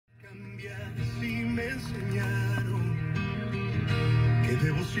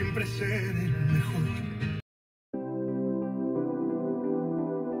siempre ser el mejor.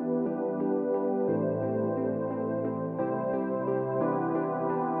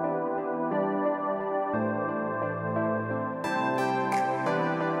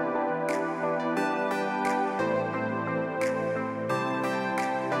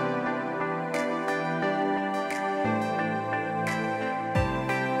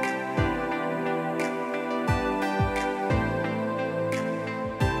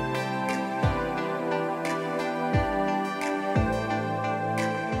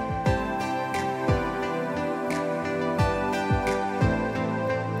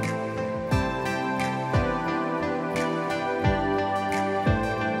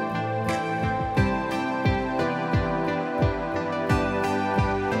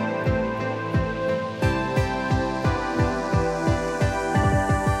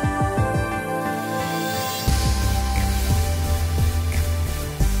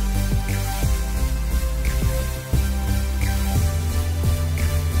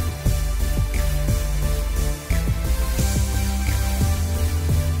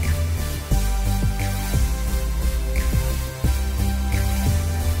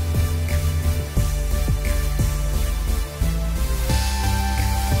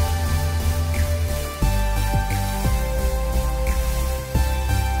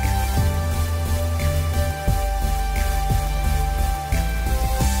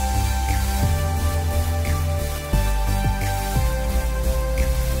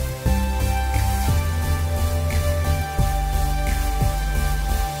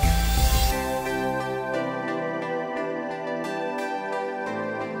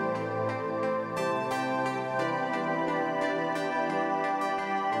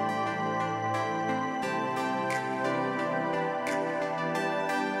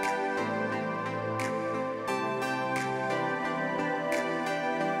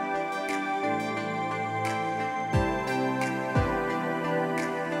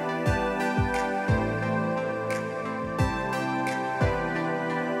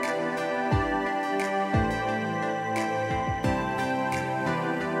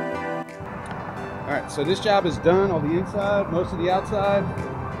 Alright, so this job is done on the inside, most of the outside.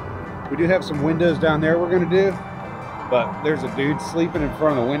 We do have some windows down there we're going to do, but there's a dude sleeping in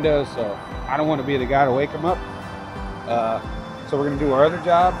front of the window, so I don't want to be the guy to wake him up. So we're going to do our other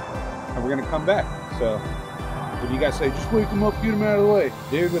job, and we're going to come back. So if you guys say, just wake him up, get him out of the way.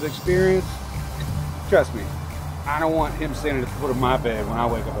 Dude with experience, trust me, I don't want him standing at the foot of my bed when I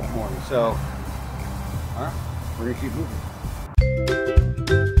wake up in the morning. So, alright, we're going to keep moving.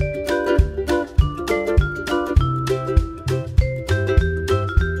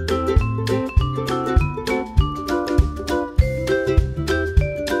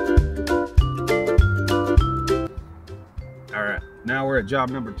 Now we're at job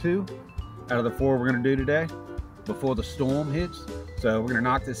number 2 out of the 4 we're going to do today before the storm hits. So we're going to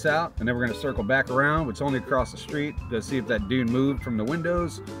knock this out, and then we're going to circle back around, which is only across the street, to see if that dude moved from the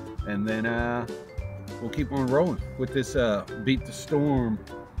windows, and then we'll keep on rolling with this Beat the Storm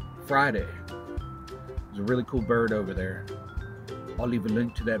Friday. There's a really cool bird over there. I'll leave a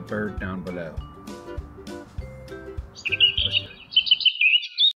link to that bird down below.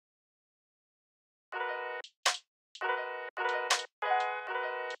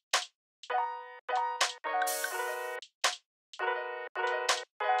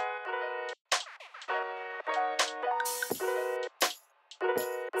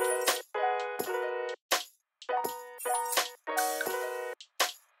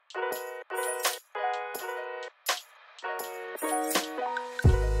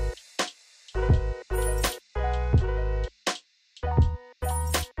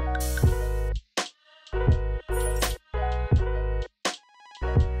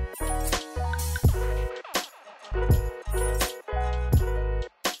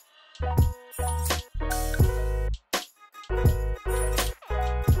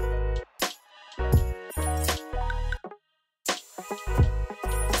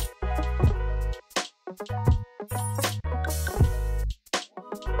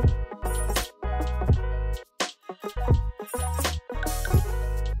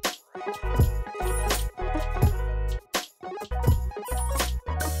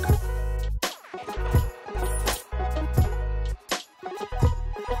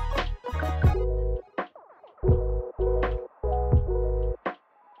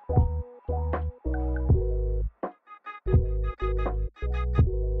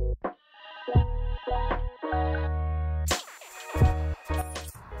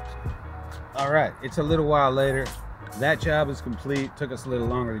 All right, it's a little while later. That job is complete. Took us a little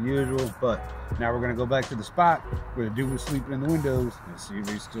longer than usual, but now we're gonna go back to the spot where the dude was sleeping in the windows and see if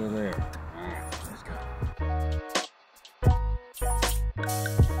he's still there. All right, let's go.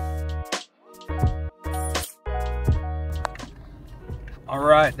 All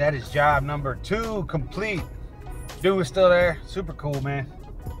right, that is job number 2 complete. Dude was still there. Super cool, man.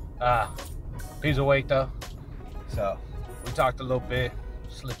 He's awake though, so we talked a little bit,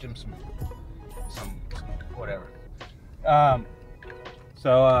 slipped him some whatever. All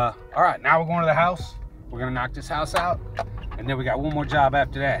right, now we're going to the house. We're gonna knock this house out, and then we got one more job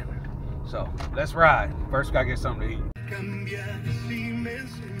after that. So let's ride. First, we gotta get something to eat. Cambiar si me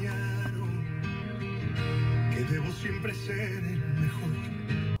enseñaron que debo siempre ser el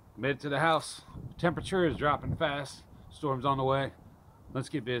mejor. Made it to the house. Temperature is dropping fast. Storm's on the way. Let's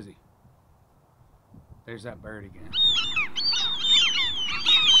get busy. There's that bird again.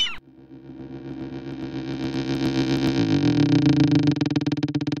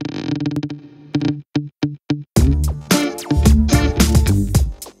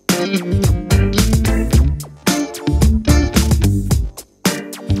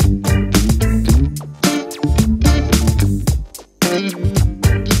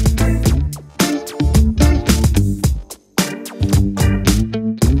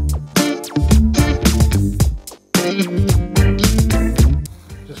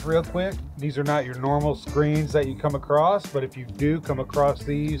 Real quick, these are not your normal screens that you come across, but if you do come across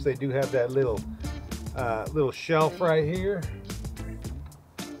these, they do have that little shelf right here.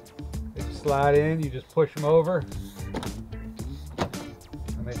 They just slide in, you just push them over,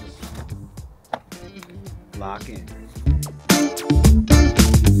 and they just lock in.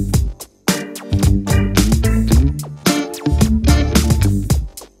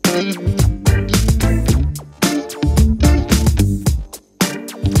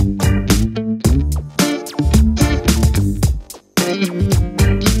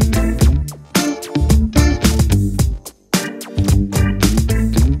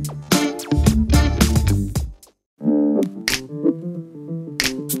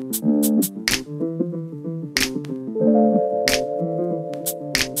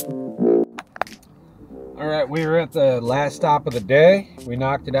 We are at the last stop of the day. We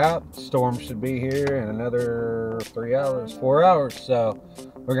knocked it out. Storm should be here in another 4 hours. So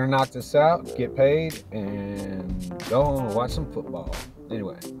we're gonna knock this out, get paid, and go home and watch some football.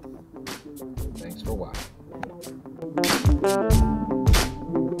 Anyway, thanks for watching.